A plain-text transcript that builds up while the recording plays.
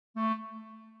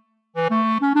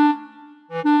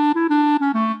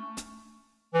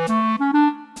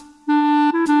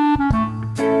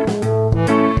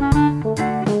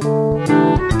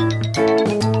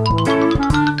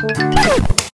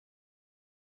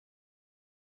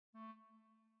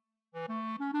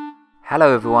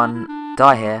Hello everyone,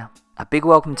 Dai here. A big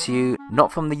welcome to you,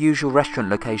 not from the usual restaurant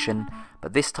location,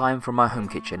 but this time from my home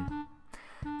kitchen.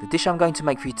 The dish I'm going to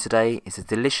make for you today is a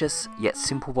delicious yet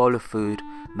simple bowl of food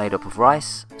made up of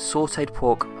rice, sautéed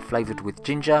pork flavoured with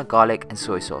ginger, garlic and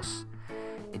soy sauce.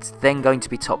 It's then going to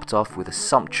be topped off with a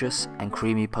sumptuous and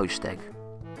creamy poached egg.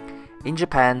 In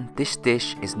Japan, this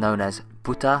dish is known as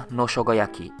豚肉の生姜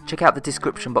焼き. Check out the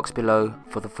description box below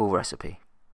for the full recipe.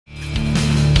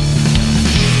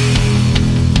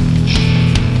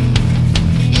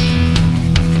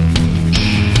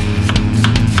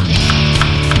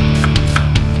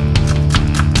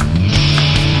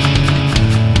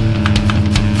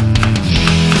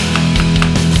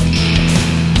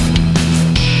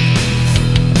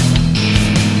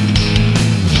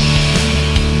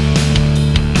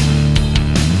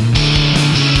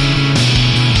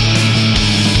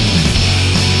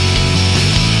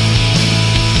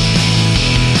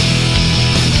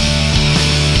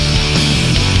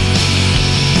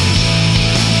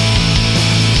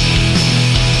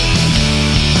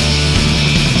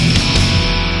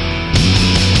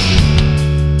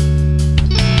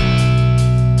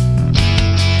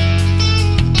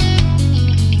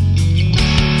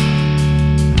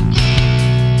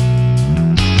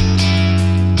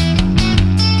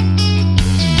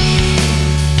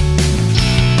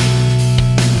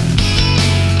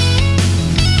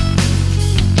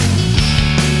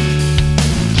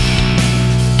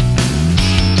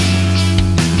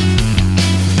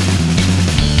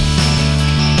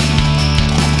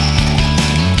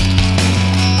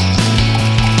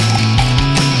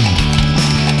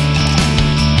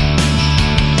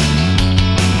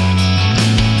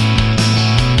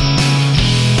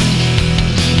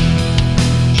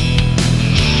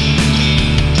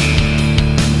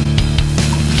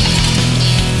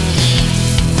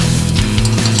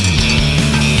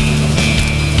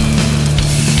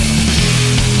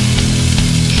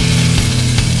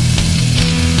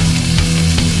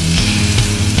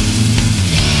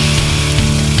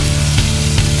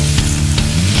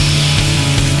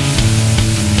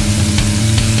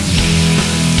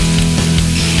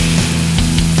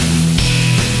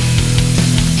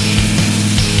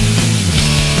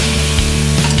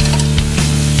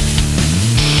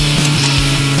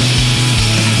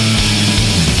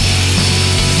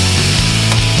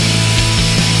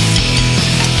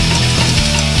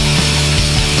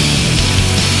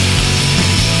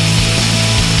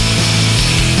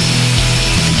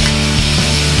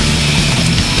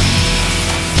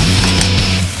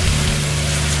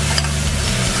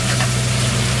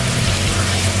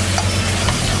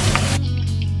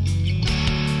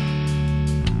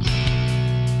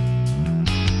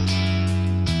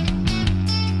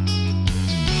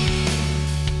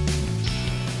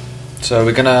 So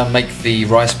we're gonna make the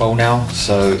rice bowl now,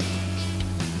 so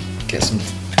get some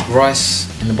rice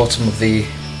in the bottom of the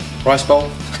rice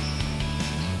bowl,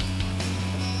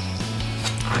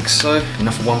 like so,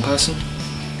 enough for one person.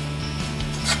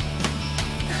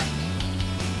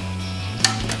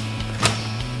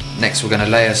 Next we're gonna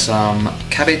layer some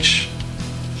cabbage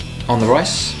on the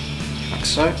rice, like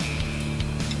so.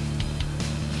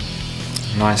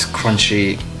 Nice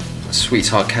crunchy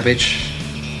sweetheart cabbage.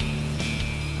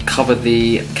 Cover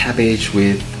the cabbage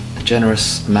with a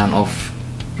generous amount of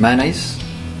mayonnaise.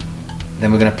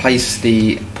 Then we're going to place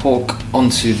the pork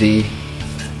onto the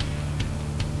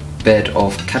bed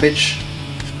of cabbage.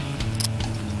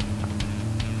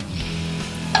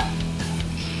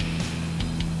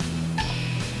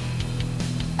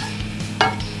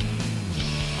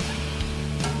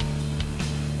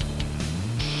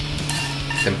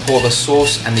 Then pour the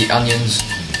sauce and the onions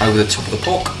over the top of the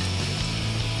pork.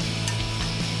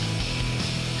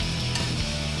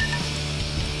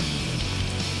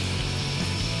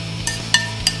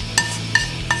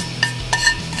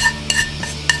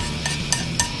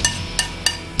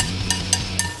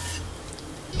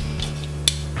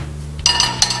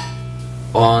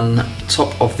 On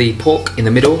top of the pork in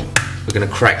the middle, we're going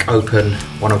to crack open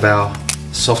one of our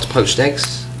soft poached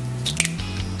eggs.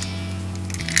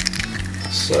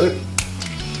 So,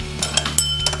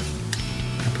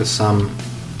 I'll put some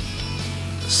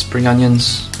spring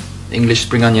onions, English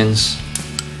spring onions,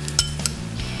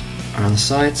 around the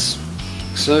sides.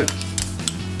 So,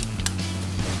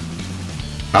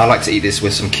 I like to eat this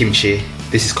with some kimchi.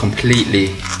 This is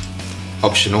completely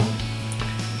optional,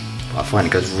 but I find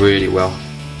it goes really well.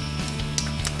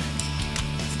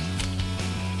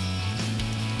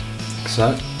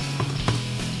 So,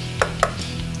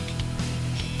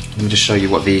 let me just show you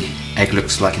what the egg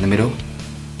looks like in the middle.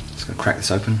 Just going to crack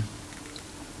this open.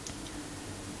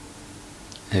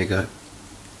 There we go.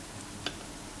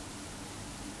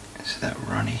 that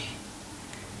runny.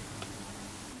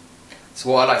 So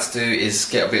what I like to do is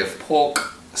get a bit of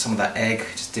pork, some of that egg,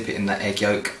 just dip it in that egg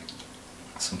yolk,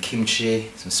 some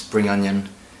kimchi, some spring onion,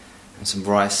 and some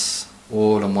rice,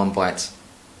 all in one bite.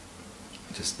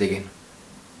 Just dig in.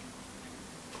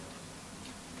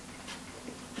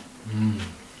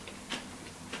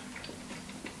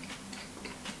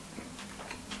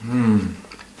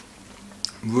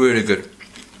 Really good.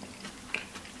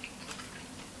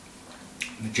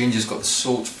 The ginger's got the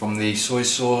salt from the soy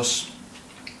sauce.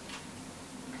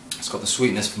 It's got the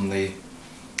sweetness from the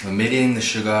mirin, the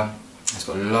sugar. It's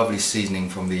got a lovely seasoning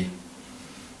from the,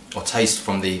 or taste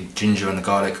from the ginger and the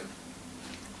garlic.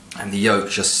 And the yolk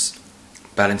just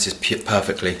balances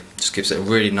perfectly. Just gives it a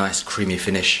really nice creamy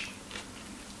finish.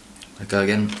 I go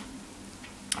again.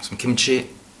 Some kimchi,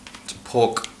 some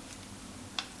pork,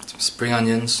 some spring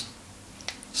onions,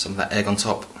 some of that egg on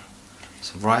top,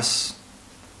 some rice.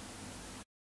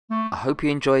 I hope you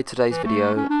enjoyed today's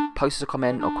video. Post a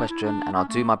comment or question and I'll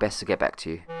do my best to get back to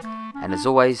you. And as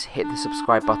always, hit the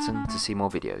subscribe button to see more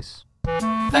videos.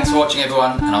 Thanks for watching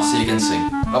everyone, and I'll see you again soon.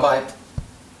 Bye bye.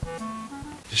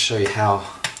 Just show you how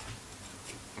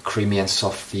creamy and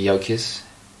soft the yolk is.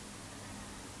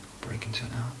 Break into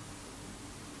it now.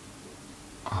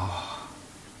 Oh,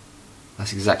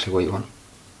 that's exactly what you want.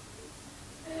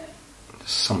 The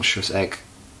sumptuous egg.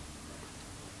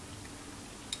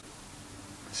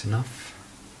 That's enough.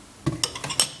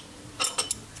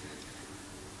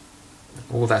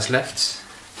 All that's left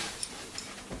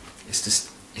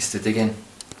is to dig in.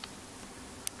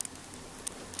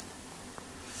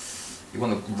 You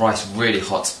want the rice really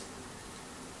hot.